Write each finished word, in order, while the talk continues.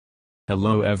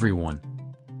Hello everyone.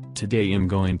 Today I'm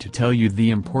going to tell you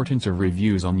the importance of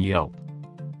reviews on Yelp.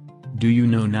 Do you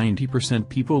know 90%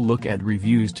 people look at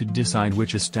reviews to decide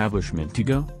which establishment to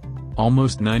go?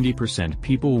 Almost 90%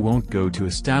 people won't go to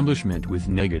establishment with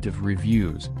negative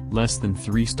reviews, less than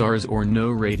 3 stars or no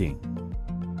rating.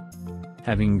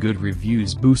 Having good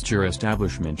reviews boosts your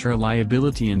establishment's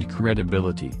reliability and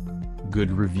credibility.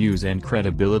 Good reviews and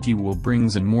credibility will bring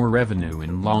in more revenue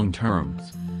in long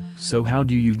terms. So how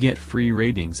do you get free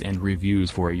ratings and reviews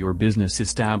for your business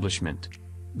establishment?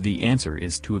 The answer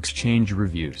is to exchange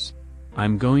reviews.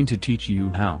 I'm going to teach you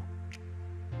how.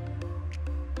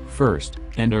 First,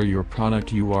 enter your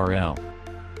product URL.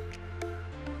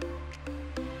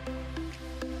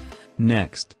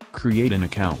 Next, create an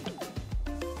account.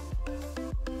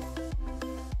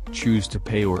 Choose to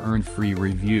pay or earn free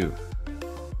review.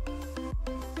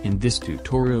 In this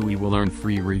tutorial we will earn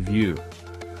free review.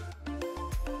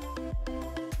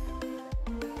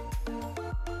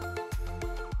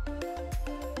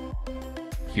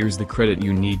 Here's the credit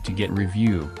you need to get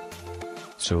review.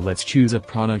 So let's choose a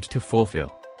product to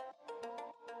fulfill.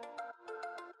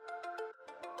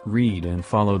 Read and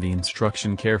follow the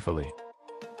instruction carefully.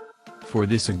 For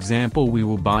this example we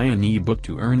will buy an ebook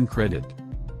to earn credit.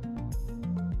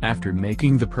 After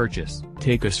making the purchase,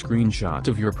 take a screenshot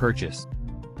of your purchase.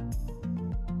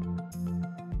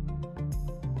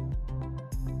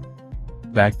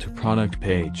 Back to product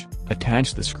page,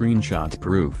 attach the screenshot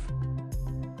proof.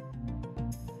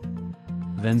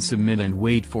 Then submit and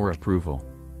wait for approval.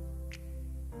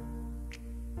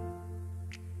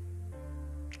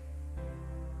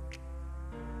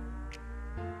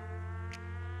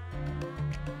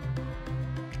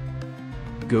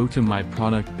 Go to my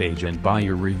product page and buy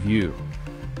your review.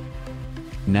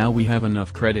 Now we have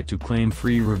enough credit to claim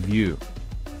free review.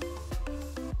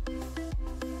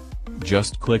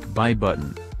 Just click buy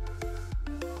button.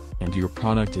 And your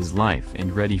product is live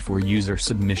and ready for user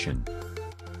submission.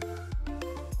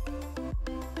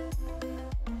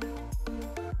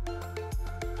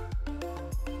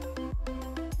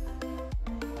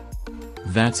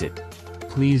 That's it.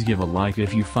 Please give a like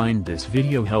if you find this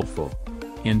video helpful.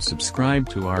 And subscribe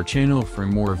to our channel for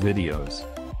more videos.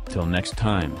 Till next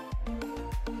time.